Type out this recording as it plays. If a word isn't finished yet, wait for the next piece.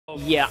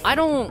Yeah, I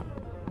don't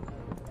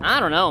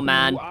know,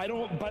 man. I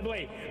don't. By the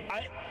way,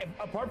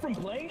 apart from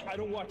playing, I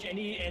don't watch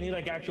any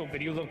like actual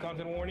videos of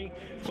content warning,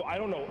 so I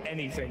don't know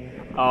anything.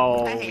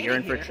 Oh, you're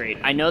in for a treat.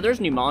 I know there's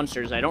new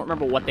monsters. I don't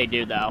remember what they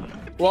do though.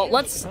 Well,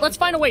 let's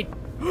find a way.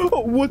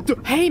 What the?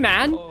 Hey,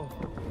 man. Whoa,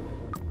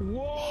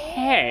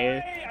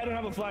 Hey. I don't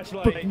have a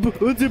flashlight.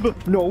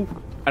 No.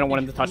 I don't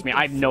want him to touch me.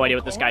 I have no idea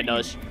what this guy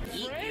does.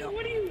 Fred,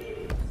 what are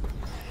you?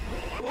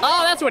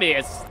 Oh, that's what he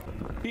is.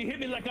 He hit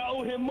me like I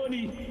owe him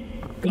money.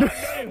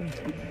 Goddamn.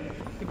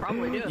 You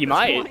probably do. You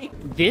might.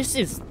 This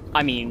is.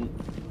 I mean.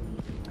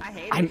 I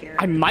hate it.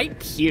 I might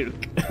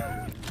puke.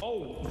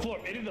 Oh,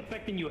 Flurp, it is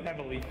affecting you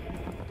heavily.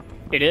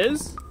 It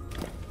is?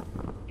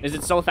 Is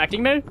it still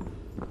affecting me?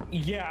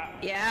 Yeah.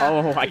 Yeah.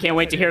 Oh, I can't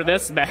wait to hear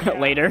this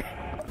later.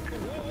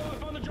 Whoa, I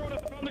found the drone. I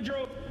found the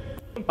drone.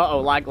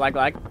 Uh-oh, lag.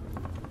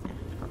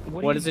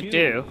 What does it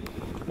do?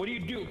 What do you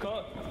do,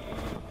 Cut?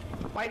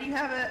 Why do you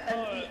have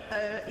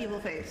a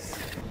evil face?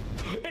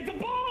 It's a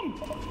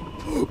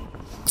bomb!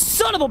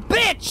 Son of a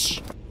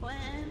bitch!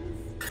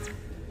 Cleanse.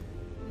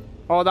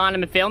 Hold on,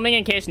 I'm filming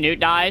in case Newt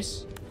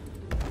dies.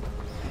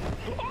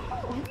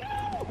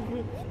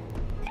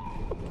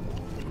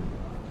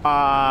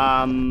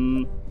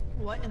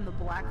 What in the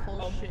black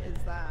hole shit is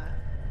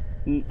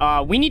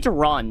that? We need to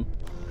run.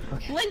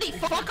 Blindy,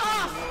 fuck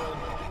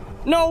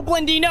off! No,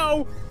 Blindy,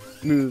 no!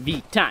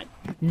 Movie time.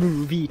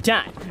 Movie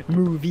time.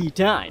 Movie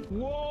time.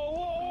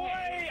 Whoa,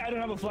 wait! I don't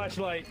have a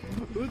flashlight.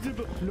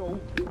 No.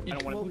 I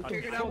don't want to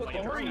figured out what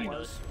the hurry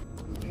was.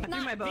 I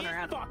threw my boner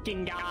out.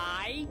 Fucking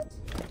guy.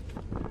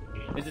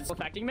 Is it still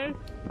affecting me?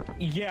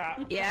 Yeah.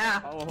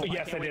 Yeah. Oh,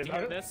 Yes, I can't it wait is. to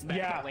hear this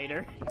Yeah.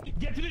 later.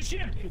 Get to the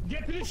ship!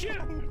 Get to the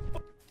ship!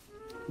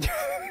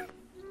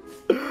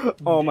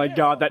 Oh my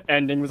god, that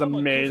ending was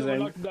Someone amazing.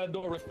 lock that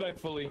door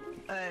respectfully.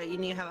 You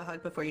need to have a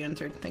hug before you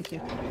entered. Thank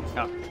you.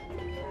 Oh.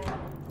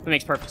 That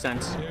makes perfect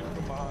sense.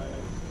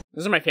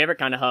 Those are my favorite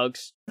kind of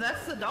hugs.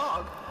 That's the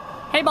dog.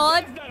 Hey,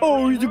 bud!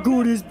 Oh, he's the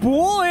goodest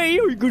boy! Are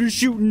you gonna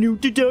shoot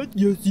Newt to death?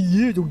 Yes,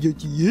 he is. Oh,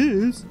 yes, he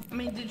is. I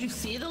mean, did you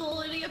see the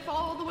little idiot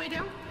fall all the way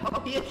down? Oh,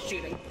 he is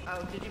shooting.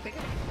 Oh, did you pick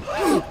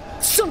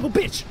it? Son of a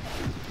bitch!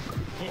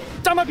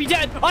 I might be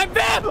dead! I'm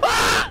dead!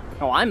 Ah!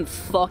 Oh, I'm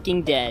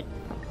fucking dead.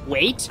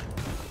 Wait.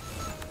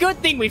 Good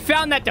thing we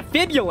found that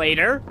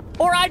defibrillator,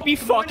 or I'd be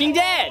fucking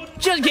dead.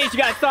 Just in case you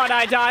guys thought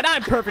I died,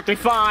 I'm perfectly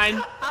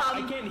fine.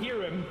 I can't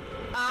hear him.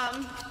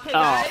 Hey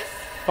guys. Oh,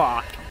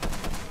 fuck.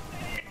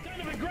 It's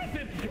kind of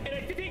aggressive, and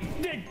I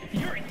think that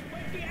you're...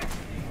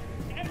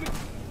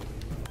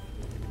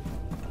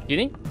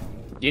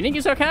 Do you think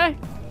he's okay?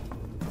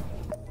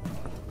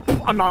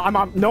 I'm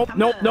not, nope. Ah!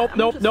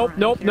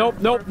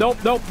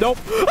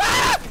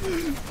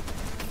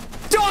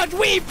 Dodge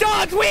weave!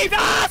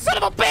 Ah, son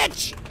of a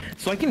bitch!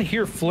 So I can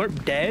hear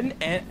Flurp dead,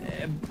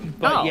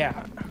 but Oh.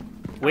 yeah.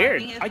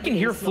 Weird. I can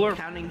hear Flurp.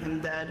 Counting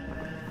him dead.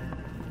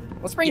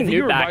 Let's bring Yeah, Newt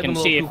you back revived him and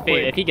a see little too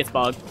if quick. he gets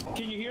bugged.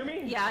 Can you hear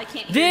me? Yeah, I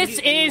can't hear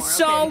This you is anymore.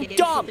 so Okay, the game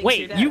still dumb. thinks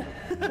Wait, you're you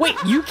dead.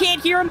 you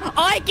can't hear him?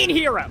 I can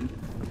hear him.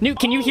 Newt,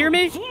 can you hear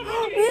me?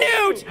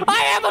 Newt, I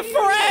have a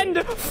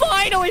friend.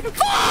 Finally,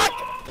 fuck!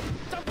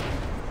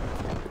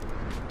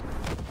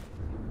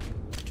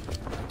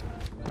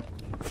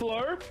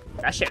 Flurp?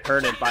 That shit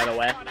hurted, by the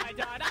way.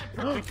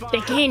 They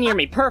can't hear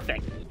me.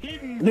 Perfect. He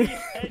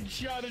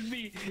headshotted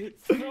me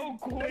so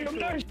quick.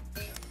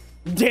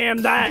 Damn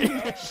that.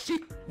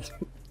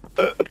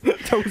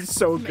 That was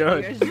so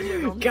good.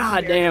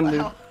 God damn,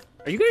 dude.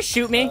 Are you gonna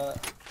shoot me?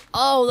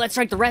 Oh, that's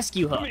right, the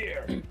rescue hook.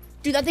 Here.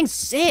 Dude, that thing's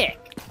sick.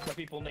 My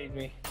people need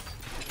me.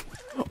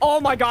 Oh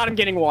my god, I'm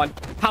getting one.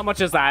 How much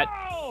is that?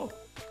 Oh!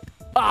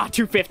 Ah,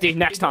 250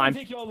 next time.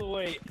 Take you all the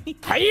way.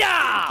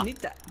 Hiya!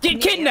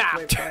 Get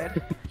kidnapped!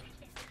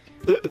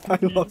 I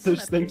love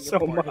this thing so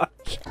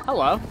much.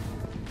 Hello.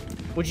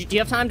 Do you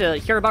have time to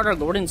hear about our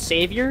Lord and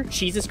Savior,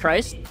 Jesus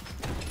Christ?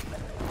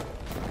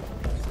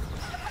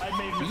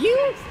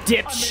 You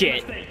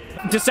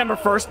dipshit. December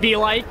 1st be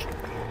like.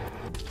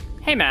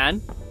 Hey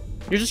man,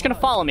 you're just gonna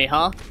follow me,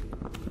 huh?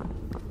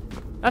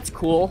 That's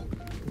cool.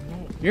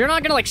 You're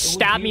not gonna like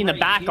stab me in the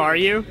back, are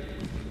you?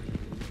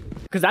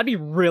 Because that'd be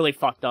really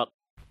fucked up.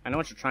 I know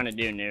what you're trying to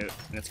do, Newt.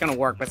 And it's gonna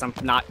work because I'm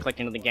not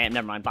clicking to the game.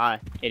 Never mind, bye,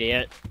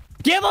 idiot.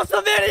 Give us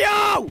the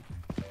video!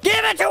 Give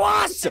it to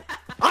us!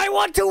 I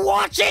want to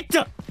watch it!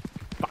 Fuck.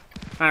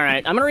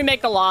 Alright, I'm gonna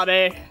remake the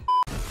lobby.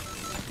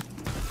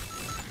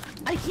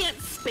 I can't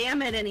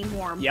spam it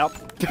anymore. Yep.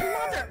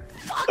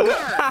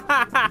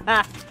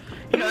 Motherfucker!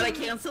 You know what I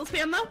can still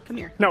spam though? Come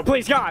here. No,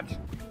 please, God.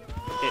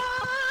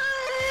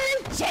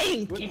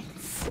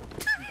 Jenkins.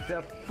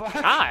 The fuck?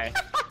 Hi.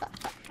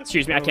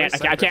 Excuse me, I can't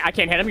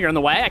hit him. You're in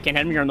the way. I can't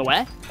hit him. You're in the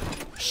way.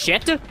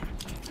 Shit. This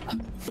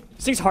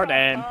thing's hard to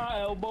aim.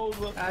 Elbows.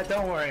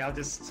 Don't worry, I'll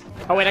just...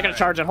 Oh wait, I gotta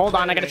charge it. Hold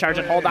on, I gotta charge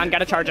it. Hold on,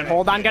 gotta charge it.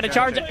 Hold on, gotta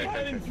charge it.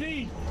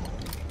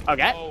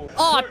 Okay.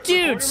 Oh,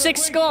 dude,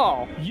 6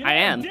 skull. I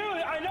am. Dude,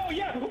 I know,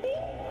 yeah.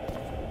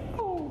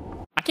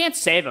 I can't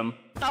save him.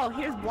 Oh,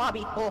 here's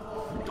Blobby.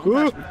 Oh,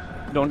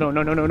 No.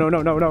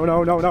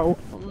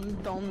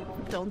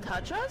 don't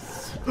touch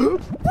us. So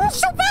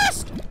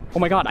fast. Oh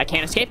my god, I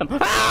can't escape him.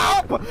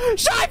 Help!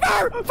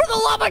 Shyper! For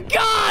the love of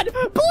God!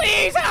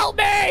 Please help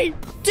me!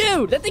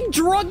 Dude, that thing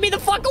drug me the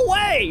fuck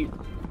away!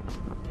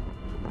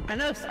 I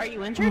know. Are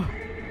you injured?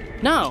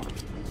 No.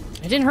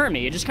 It didn't hurt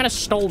me. It just kind of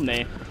stole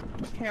me.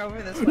 Here,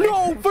 over this way.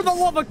 No, for the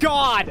love of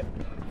God!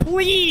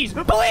 Please!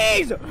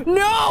 Please!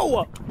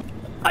 No!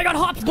 I got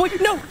hops, boy!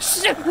 No!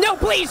 No,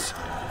 please!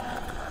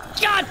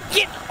 God,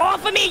 get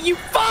off of me, you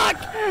fuck!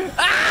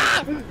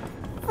 Ah!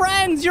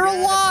 Friends, you're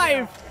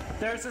alive!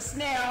 There's a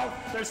snail.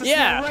 There's a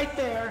snail right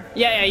there.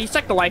 Yeah, you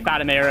sucked the life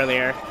out of me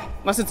earlier.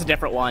 Unless it's a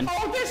different one.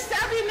 Oh, there's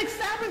Savvy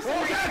McSavage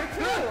right here,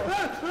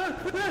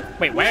 too.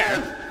 Wait, where?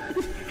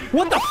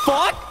 What the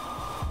fuck?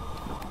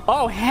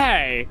 Oh,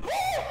 hey.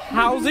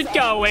 How's it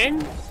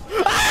going?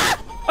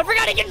 Ah! I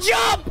forgot he can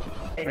jump!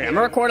 Wait, I'm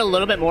gonna record a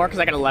little bit more because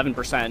I got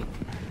 11%.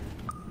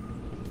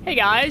 Hey,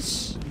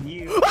 guys.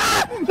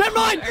 Ah! Never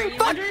mind!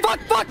 Fuck!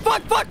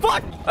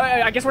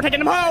 I guess we're taking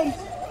him home.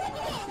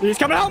 He's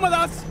coming home with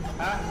us.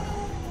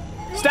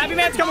 Stabby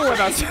Man's coming with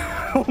us.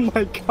 Oh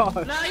my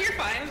god. No, you're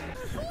fine.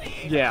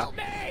 Yeah.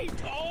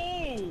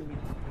 Oh!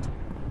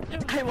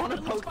 I want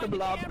to poke the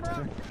blob.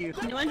 You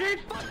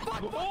injured?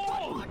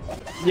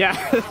 Yeah.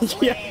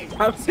 Yeah.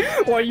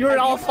 Well, you were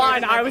all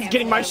fine. I was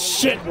getting my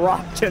shit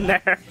rocked in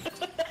there.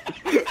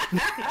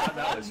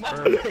 That was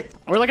perfect.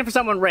 We're looking for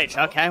someone rich.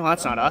 Okay, well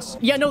that's not us.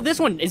 Yeah, no, this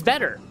one is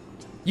better. All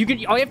you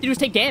have to do is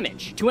take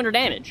damage. 200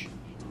 damage.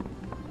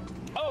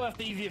 Oh, that's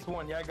the easiest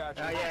one. Yeah, I got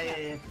you.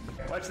 Yeah.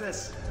 Watch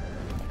this.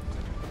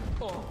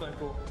 Oh, thank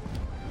you.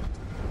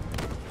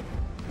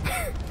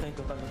 Thank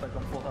you.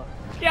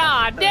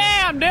 God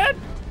damn, dude.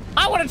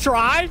 I want to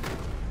try.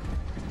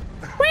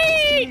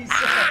 Whee!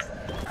 Ah!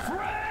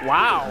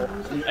 Wow.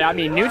 I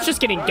mean, Newt's just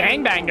getting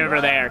gangbanged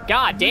over there.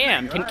 God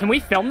damn. Can we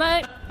film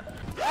that?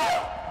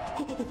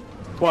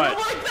 What? I don't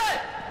like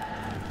that.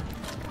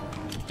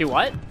 Do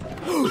what? I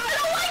don't like that.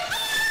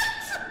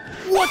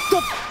 What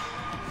the?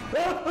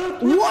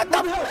 What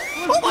the?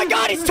 Oh my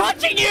god, he's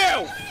touching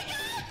you!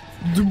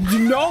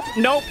 Nope.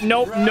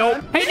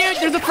 Hey dude,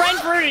 there's a friend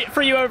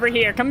for you over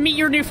here. Come meet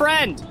your new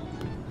friend.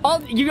 Oh,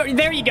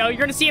 there you go. You're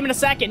gonna see him in a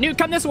second. Newt,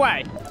 come this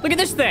way. Look at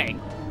this thing.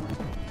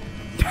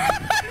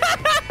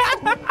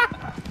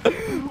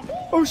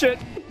 Oh shit.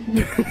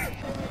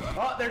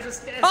 Oh, there's a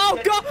snail. Oh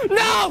god,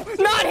 no!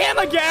 Not him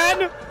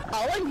again!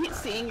 All I'm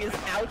seeing is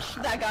ouch,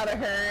 that gotta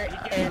hurt.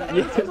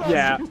 And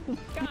Yeah.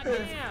 God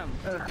damn.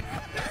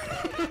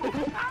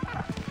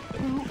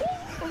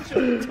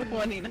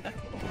 29.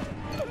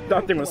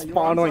 That thing was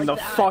fondling the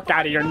fuck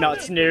out of your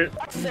nuts, Newt.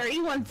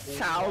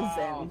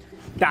 31,000.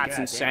 That's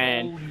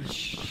insane.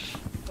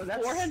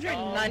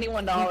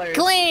 $491.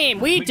 Claim!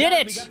 We did We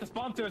it! got the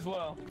sponsor as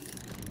well.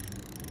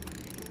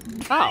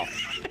 Oh.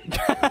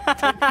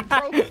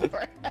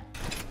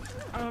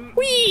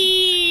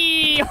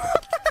 Whee!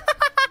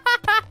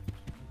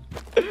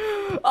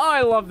 Oh,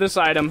 I love this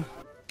item.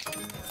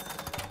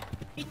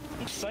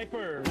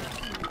 Sniper.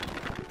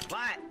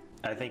 What?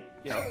 I think.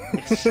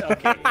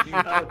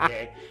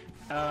 Okay.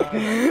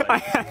 I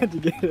had to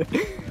get it.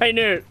 Hey,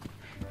 Newt.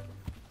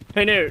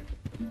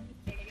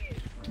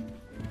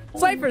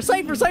 Cypher,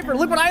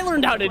 look what I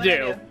learned how to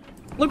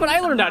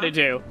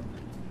do.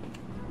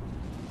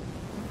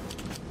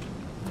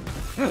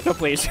 No,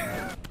 please.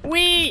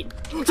 Wee!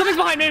 Something's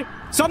behind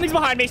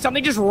me.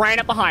 Something just ran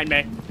up behind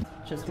me.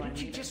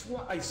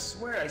 I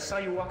swear I saw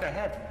you walk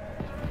ahead.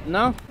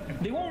 No?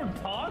 They won't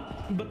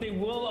talk, but they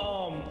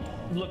will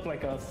look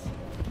like us.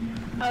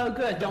 Oh,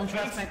 good. Don't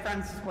trust my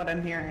friends is what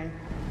I'm hearing.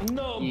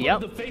 No, but Yep.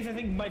 the face I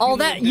think might be Oh, a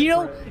that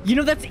little different. you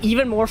know that's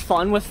even more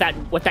fun with that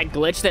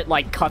glitch that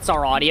like cuts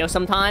our audio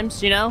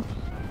sometimes. You know.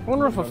 I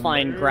wonder if we'll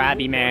find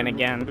Grabby Man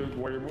again.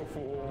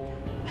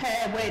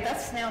 Hey, wait,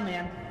 that's Snail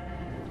Man.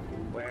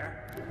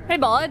 Where? Hey,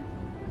 bud.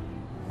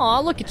 Aw,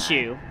 look at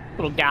you,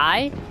 little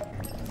guy.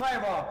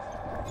 Fireball.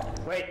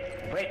 Wait,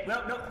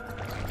 no.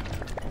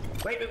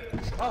 Wait.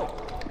 Oh.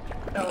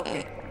 No,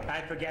 okay.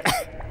 I forget.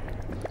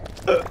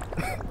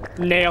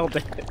 Nailed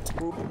it.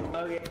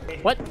 Okay.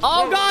 What?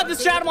 Oh god,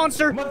 this shadow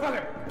monster!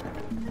 Motherfucker.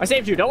 I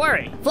saved you, don't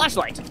worry.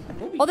 Flashlight.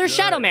 Oh, there's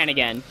Shadow Man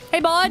again. Hey,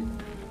 bud.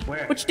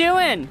 Where? What you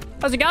doing?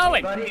 How's it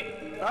going? Buddy.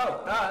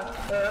 Oh,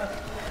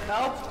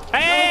 help.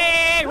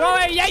 Hey!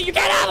 Whoa, yeah, you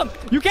can't have him!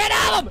 You can't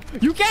have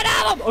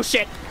him! Oh,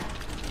 shit.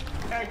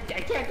 I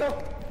can't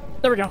go.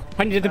 There we go.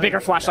 I needed the bigger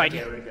flashlight.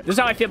 Okay, we're good. This is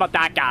how I feel about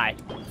that guy.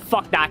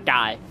 Fuck that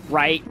guy,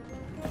 right?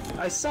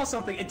 I saw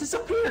something. It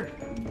disappeared.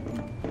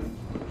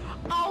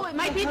 Oh, it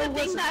might be the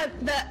thing that.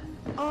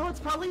 Oh, it's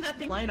probably that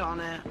thing. Light on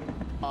it.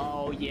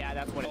 Oh, yeah,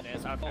 that's what it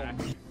is. Okay.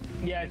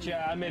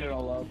 Yeah, I made it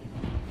all up.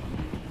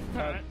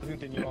 Let's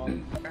continue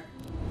on.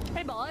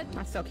 Hey, bud.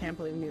 I still can't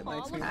believe Mute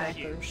likes me. Look at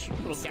you,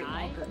 little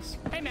guy.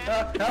 Hey, man.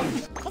 Help.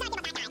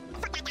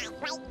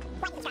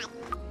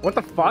 What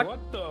the fuck?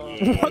 What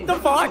the? What the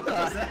fuck?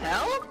 What the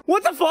hell?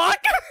 What the fuck?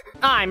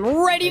 I'm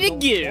ready to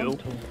go.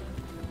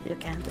 You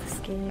can't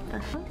escape the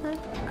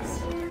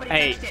hooks.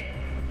 Hey,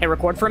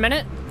 record for a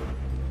minute.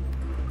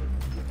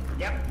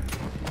 Yep.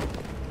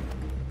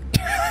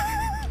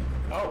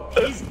 Oh,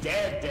 he's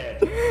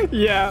dead.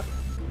 Yeah.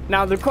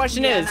 Now the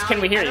question is, no,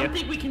 can we hear I you? don't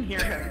think we can hear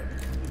him.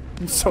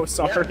 I'm so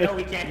sorry. No,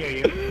 we can't hear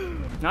you.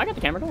 No, I got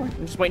the camera. Don't worry.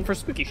 I'm just waiting for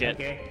spooky shit.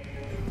 Okay.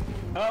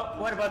 Oh,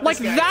 what about Like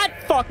this guy? that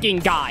fucking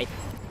guy.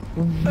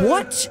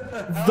 What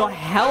the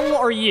hell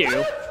are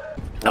you?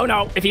 Oh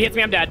no! If he hits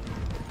me, I'm dead.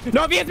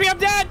 No, if he hits me, I'm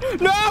dead!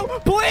 No!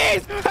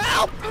 Please!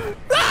 Help!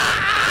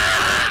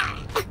 Ah!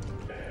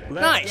 Let's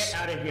Nice.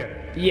 get out of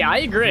here. Yeah, I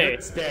agree.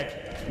 Newt's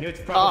dead.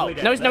 Newt's Oh, probably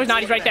dead. no, he's not.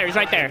 He's right there. He's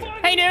right there.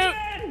 Hey, Newt!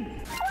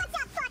 What's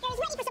up, fuckers?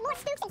 Ready for some more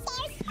spooks and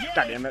scares?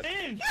 God damn it.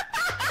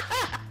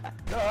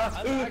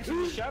 I'm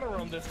actually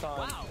Shadowrun this time.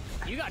 Wow,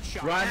 you got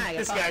shot. Run,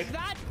 this guy.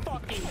 That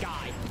fucking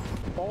guy.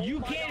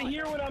 You can't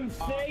hear what I'm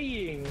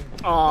saying.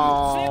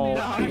 Oh,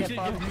 I'm actually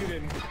just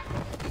muted.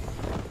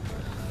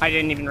 I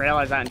didn't even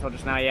realize that until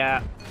just now.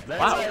 Yeah. Let's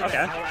Wow, get the okay.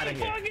 hell out of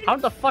here. How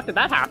the fuck did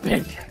that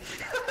happen?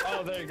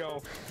 Oh, there you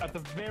go. At the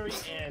very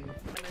end.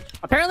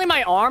 Apparently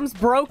my arm's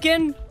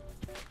broken.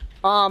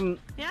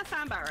 Yeah,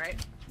 sound about right.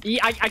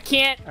 Yeah, I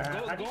can't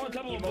How do Go you on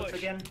top of do a emotes bush.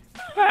 again?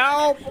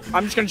 help.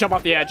 I'm just gonna jump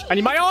off the edge. I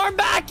need my arm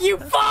back, you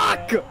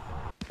fuck!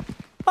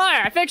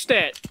 Hi, I fixed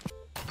it.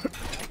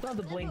 Not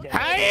the blink down.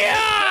 Hiya!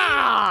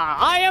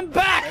 I am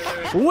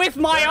back with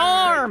my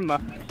arm.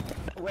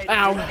 Wait,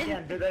 Ow. do that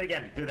again, do that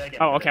again, do that again.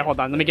 Oh, okay, hold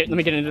on. Let me get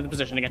into the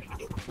position again.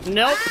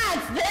 Nope. Ah,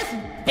 it's this.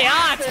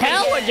 Yeah, it's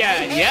hell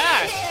again.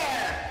 Yes.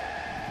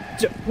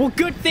 Well,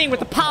 good thing with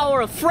the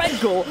power of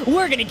Fredgul,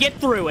 we're gonna get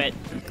through it.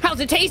 How's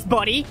it taste,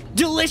 buddy?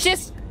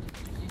 Delicious?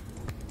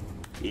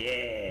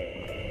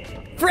 Yeah.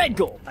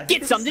 Fredgul,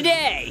 get some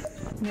today.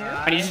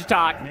 I need you to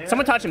talk.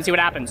 Someone touch him, see what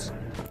happens.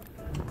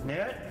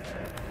 Newt?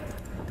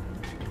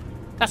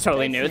 That's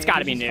totally new. It's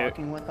gotta be He's new.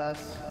 talking with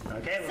us.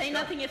 Okay, let's Say go.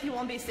 nothing if you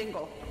won't be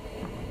single.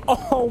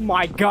 Oh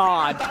my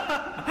god.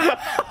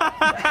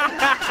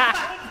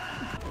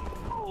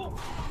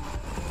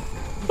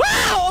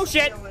 Wow! Oh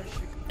shit!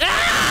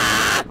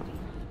 Ah!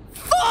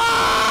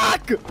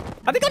 Fuck!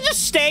 I think I'll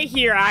just stay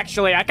here,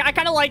 actually. I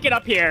kind of like it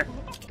up here.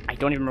 I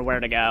don't even remember where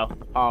to go.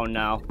 Oh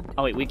no.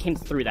 Oh wait, we came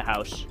through the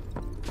house.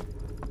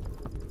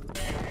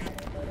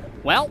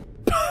 Well.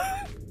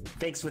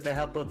 Thanks with the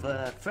help of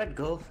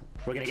Fredgul,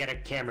 we're gonna get our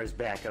cameras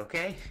back,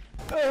 okay?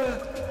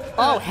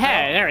 Oh,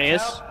 hey, there he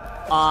is.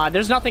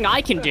 There's nothing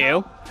I can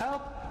do.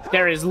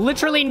 There is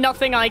literally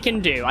nothing I can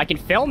do. I can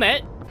film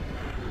it.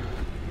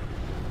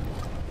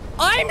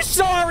 I'm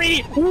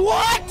sorry!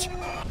 What?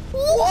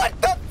 What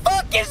the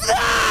fuck is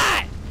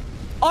that?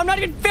 Oh, I'm not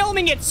even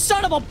filming it,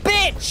 son of a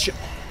bitch!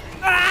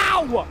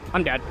 Ow!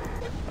 I'm dead.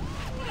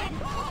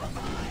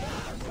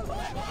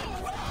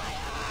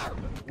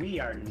 We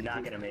are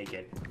not gonna make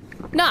it.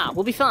 Nah,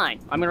 we'll be fine.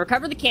 I'm gonna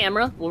recover the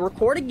camera, we'll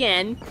record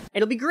again,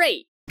 it'll be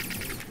great.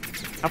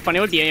 How funny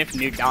it would be if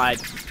Newt died.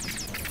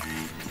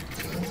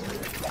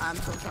 I'm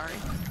so sorry.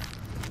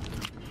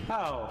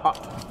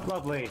 Oh,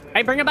 lovely.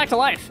 Hey, bring him back to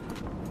life.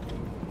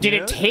 Did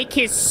it take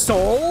his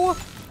soul?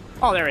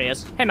 Oh, there he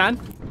is. Hey, man.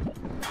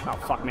 Oh,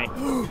 fuck me.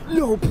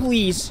 No,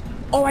 please.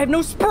 Oh, I have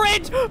no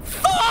sprint!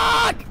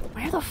 Fuck!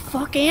 Where the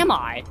fuck am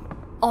I?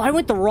 Oh, I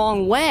went the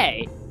wrong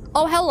way.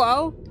 Oh,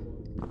 hello.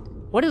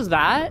 What is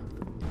that?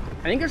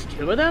 I think there's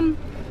two of them.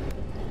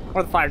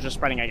 Or the fire's just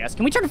spreading, I guess.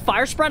 Can we turn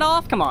fire spread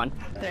off? Come on.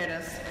 There it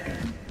is.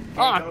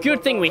 Oh,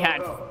 good thing we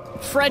had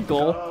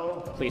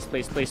Fredgul. Please,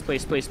 please, please,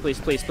 please, please, please,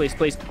 please, please,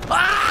 please.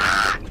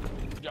 Ah!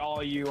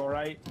 All you,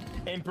 alright?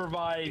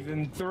 Improvise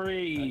in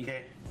 3,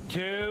 Okay,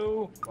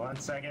 2. 1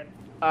 second.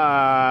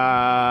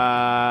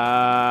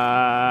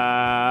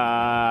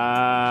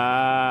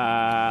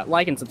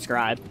 Like and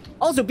subscribe.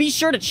 Also, be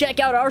sure to check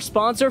out our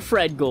sponsor,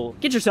 Fredgul.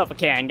 Get yourself a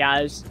can,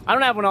 guys. I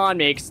don't have one on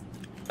me, cause,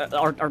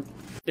 or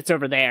it's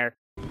over there.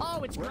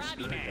 Oh, it's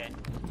Grabby Man.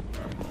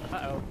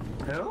 Uh-oh.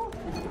 Who?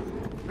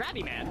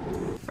 Grabby Man.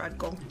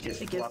 Fredgul.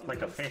 Just flop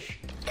like a fish.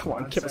 Come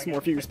on, 1 give us second.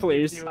 more views,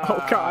 please.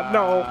 Oh god,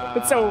 no.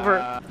 It's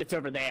over. It's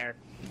over there.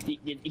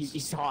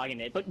 He's hogging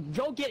it. But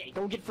go get it.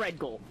 Go get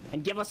Fredgul.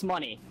 And give us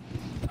money.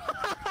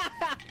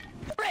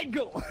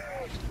 Fredgul!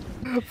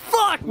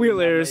 Fuck, we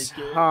lose.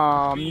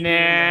 Oh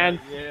man.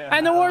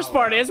 And the worst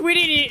part is we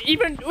didn't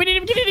even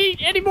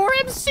get any more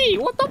MC.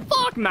 What the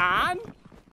fuck, man?